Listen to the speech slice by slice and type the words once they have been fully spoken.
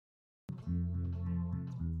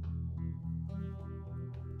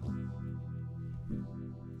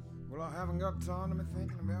Well, I haven't got time to be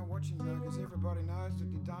thinking about what you know, because everybody knows that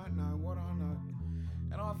you don't know what I know.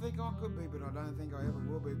 And I think I could be, but I don't think I ever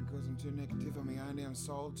will be, because I'm too negative on my own damn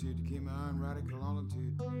solitude to keep my own radical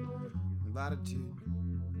altitude and latitude.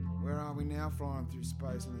 Where are we now, flying through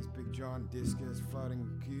space on this big giant discus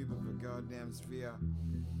floating cube of a goddamn sphere,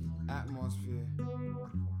 atmosphere?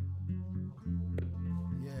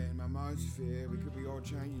 Yeah, in my mosphere, we could be all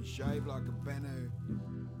changing shape like a Bennu.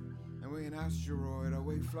 And we an asteroid, are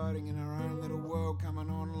we floating in our own little world, coming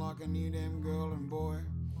on like a new damn girl and boy?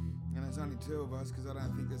 And there's only two of us, because I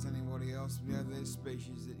don't think there's anybody else. Yeah, there's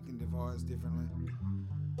species that can devise differently.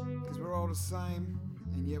 Because we're all the same,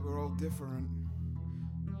 and yet we're all different.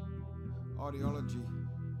 Ideology.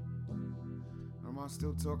 Or am I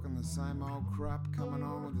still talking the same old crap, coming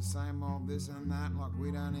on with the same old this and that, like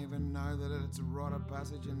we don't even know that it's a rite of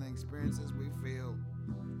passage in the experiences we feel?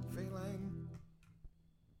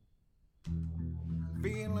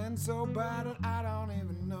 Feeling so bad that I don't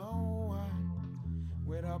even know why.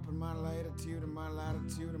 We're up in my latitude and my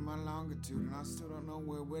latitude and my longitude, and I still don't know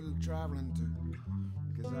where we're traveling to.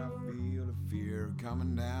 Because I feel the fear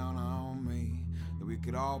coming down on me, that we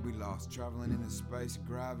could all be lost, traveling into space of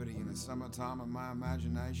gravity in the summertime of my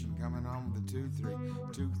imagination, coming on with the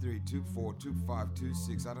 2-3, 2-3, 2-4, 2-5,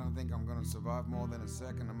 2-6. I don't think I'm gonna survive more than a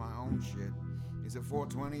second of my own shit. Is it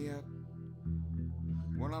 420 yet?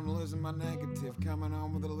 Well, I'm losing my negative, coming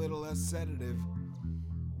on with a little less sedative.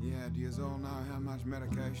 Yeah, do you all know how much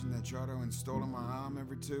medication they try to install in my arm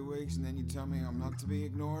every 2 weeks, and then you tell me I'm not to be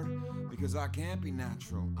ignored? Because I can't be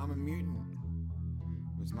natural, I'm a mutant.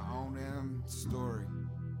 It's my own damn story.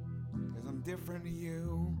 Because I'm different to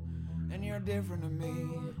you, and you're different to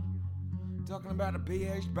me. Talking about the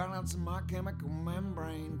pH balance in my chemical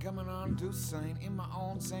membrane, coming on too sane in my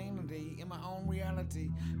own sanity, in my own reality,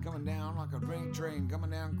 coming down like a freight train, coming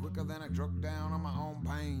down quicker than a truck down on my own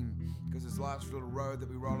pain. Because it's life's little road that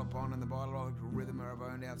we roll upon in the biological rhythm of our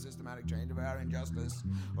own down systematic change of our injustice.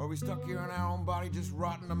 Or are we stuck here in our own body just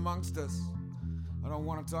rotting amongst us? I don't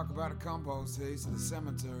want to talk about a compost heaps of the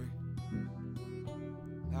cemetery.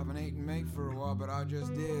 I haven't eaten meat for a while, but I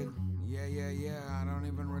just did. Yeah, I don't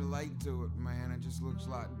even relate to it, man. It just looks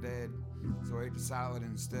like dead. So I ate the salad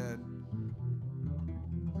instead.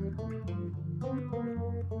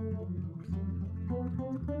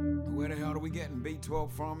 Where the hell are we getting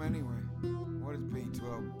B12 from anyway? What is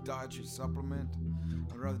B12? Dietary supplement?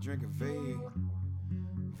 I'd rather drink a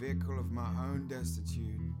vehicle of my own destined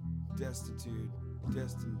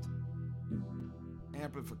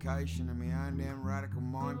amplification of my own damn radical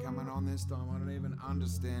mind coming on this time. I don't even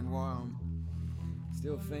understand why I'm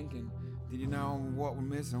still thinking. Did you know what we're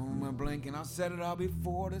missing when we're blinking? I said it all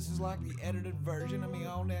before. This is like the edited version of me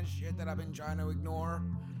own damn shit that I've been trying to ignore.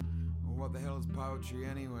 Well, what the hell is poetry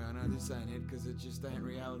anyway? I know this ain't it, because it just ain't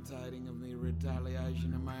realitating of the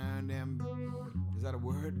retaliation of my own damn... Is that a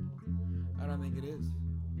word? I don't think it is.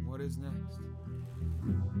 What is next?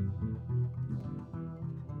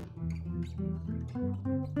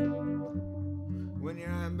 When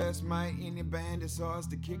your own best mate in your band decides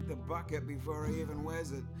to kick the bucket before he even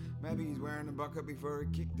wears it. Maybe he's wearing the bucket before he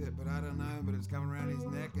kicked it, but I don't know. But it's coming around his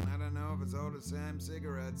neck, and I don't know if it's all the same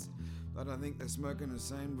cigarettes. I don't think they're smoking the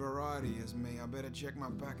same variety as me. I better check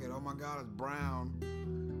my packet. Oh my god, it's brown.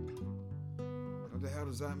 What the hell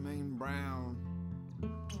does that mean, brown?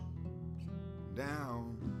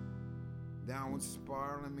 Downward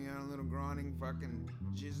spiral in my own little grinding fucking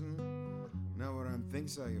jizzing. No, I don't think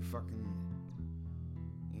so, you fucking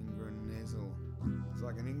ingrown nasal. It's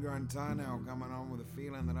like an ingrown toenail coming on with a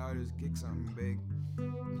feeling that I just kicked something big.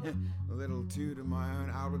 A little too to my own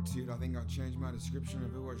altitude. I think I changed my description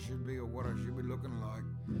of who I should be or what I should be looking like.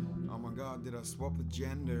 Oh my god, did I swap the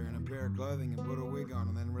gender in a pair of clothing and put a wig on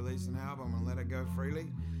and then release an album and let it go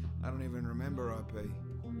freely? I don't even remember IP.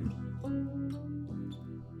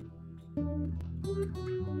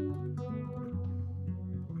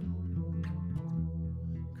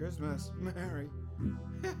 Christmas, Mary.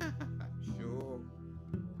 Sure.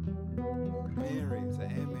 Mary, it's a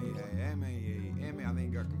M-A-E. I think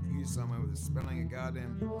I got confused somewhere with the spelling of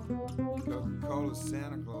goddamn Coca-Cola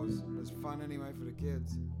Santa Claus. It's fun anyway for the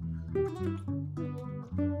kids.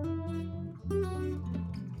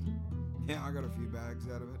 Yeah, I got a few bags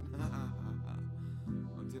out of it.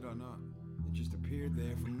 Or did I not? It just appeared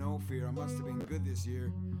there from no fear. I must have been good this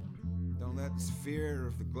year. Don't let the sphere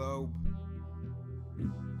of the globe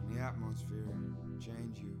and the atmosphere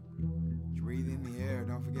change you. Breathe in the air,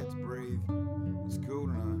 don't forget to breathe. It's cool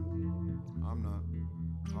tonight. I'm not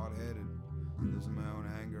hot-headed, losing my own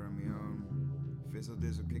anger and my own Fizzle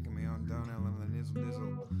dizzle, kicking me on downhill and the nizzle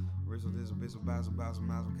dizzle. Rizzle dizzle, bizzle, bazzle, bazzle,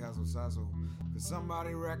 mazzle, castle, sazzle. Cause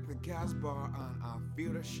somebody wrecked the Casbah and I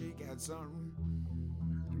feel the chic had something.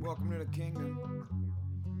 Welcome to the kingdom.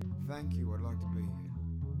 Thank you, I'd like to be here.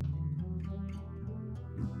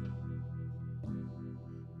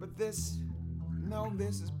 But this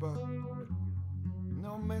is but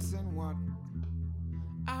no missing what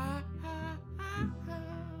I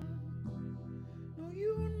no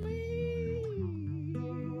you and me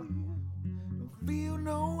don't feel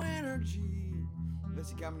no energy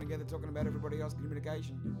unless you're coming together talking about everybody else's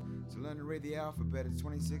communication. So learn to read the alphabet. It's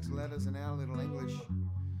 26 letters in our little English,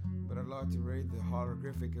 but I'd like to read the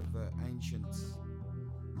hieroglyphic of the ancients.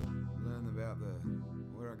 Learn about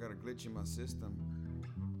where I got a glitch in my system.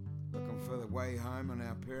 Looking for the way home on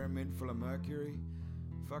our pyramid full of mercury.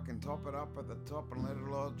 Fucking top it up at the top and let it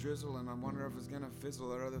all drizzle, and I wonder if it's gonna fizzle.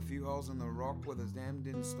 There are the few holes in the rock where the dam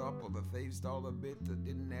didn't stop, or the thieves stole the bit that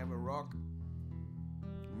didn't have a rock.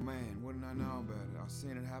 Man, wouldn't I know about it? I've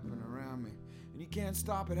seen it happen around me. And you can't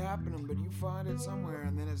stop it happening, but you find it somewhere,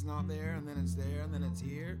 and then it's not there, and then it's there, and then it's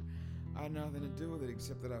here. I had nothing to do with it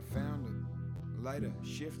except that I found it. Later,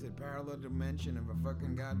 shifted, parallel dimension of a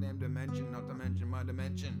fucking goddamn dimension, not to mention my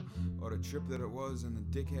dimension, or the trip that it was, and the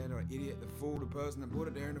dickhead or idiot, the fool, the person that put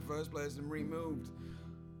it there in the first place and removed.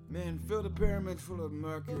 Man, fill the pyramid full of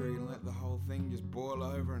mercury and let the whole thing just boil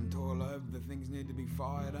over and toil over. The things need to be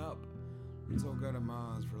fired up. Let's all go to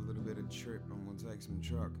Mars for a little bit of trip and we'll take some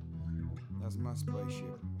truck. That's my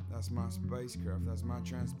spaceship. That's my spacecraft. That's my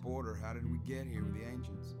transporter. How did we get here with the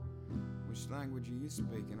ancients? Which language are you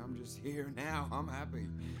speaking? I'm just here now. I'm happy.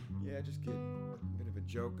 Yeah, just kidding. A bit of a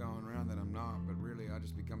joke going around that I'm not, but really I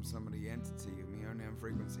just become some of the entity of my own damn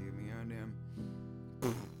frequency, of my own damn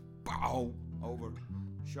bow over.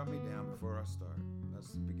 Shut me down before I start.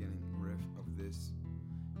 That's the beginning riff of this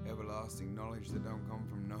everlasting knowledge that don't come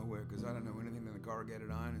from nowhere, because I don't know anything than the corrugated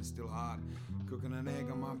iron is still hot. Cooking an egg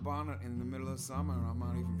on my bonnet in the middle of summer, and I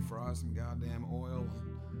might even fry some goddamn oil.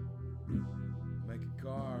 Make a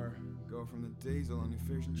car, go from the diesel and the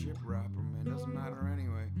fish and chip wrapper, man, doesn't matter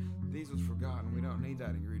anyway. Diesel's forgotten, we don't need that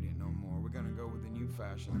ingredient no more. We're gonna go with the new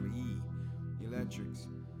fashion of electrics.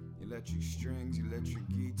 Electric strings, electric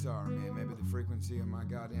guitar, man. Maybe the frequency of my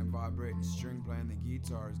goddamn vibrating string playing the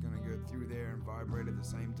guitar is gonna go through there and vibrate at the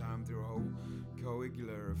same time through a whole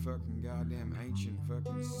coagular, a fucking goddamn ancient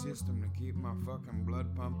fucking system to keep my fucking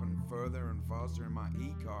blood pumping further and faster in my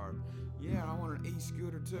e-car. Yeah, I want an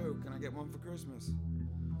e-scooter too. Can I get one for Christmas?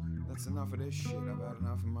 That's enough of this shit. I've had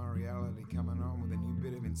enough of my reality coming on with a new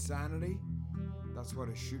bit of insanity. That's why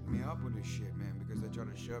they shoot me up with this shit, man, because they try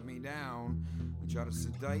to shut me down, they try to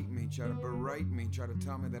sedate me, try to berate me, try to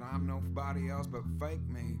tell me that I'm nobody else but fake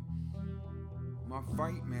me. My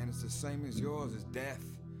fate, man, is the same as yours, is death.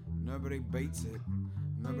 Nobody beats it,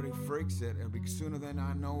 nobody freaks it. It'll be sooner than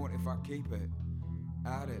I know it if I keep it.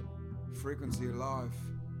 Add it, frequency of life,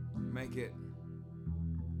 make it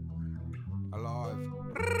alive.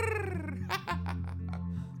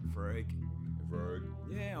 Freak.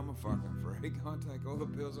 Yeah, I'm a fucking freak. I'll take all the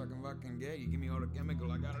pills I can fucking get. You give me all the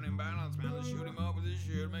chemical, I got an imbalance, man. Let's shoot him up with this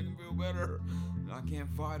shit, make him feel better. I can't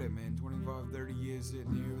fight it, man. 25, 30 years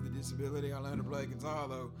sitting here with a disability. I learned to play guitar,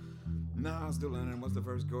 though. Nah, I'm still learning. What's the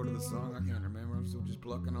first chord of the song? I can't remember. I'm still just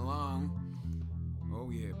plucking along. Oh,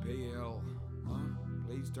 yeah, PL. Huh?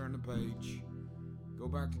 Please turn the page. Go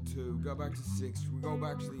back to 2, go back to 6, go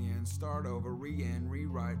back to the end, start over, re-end,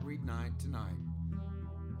 rewrite, reignite tonight.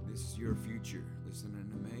 This is your future, listening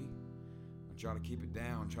to me. I try to keep it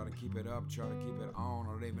down, try to keep it up, try to keep it on.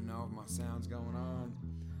 I don't even know if my sound's going on.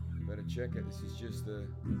 Better check it. This is just the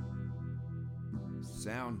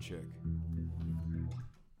sound check.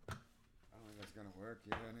 I don't think that's gonna work.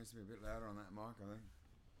 Yeah, it needs to be a bit louder on that mic, I think.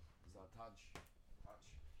 Because I'll touch.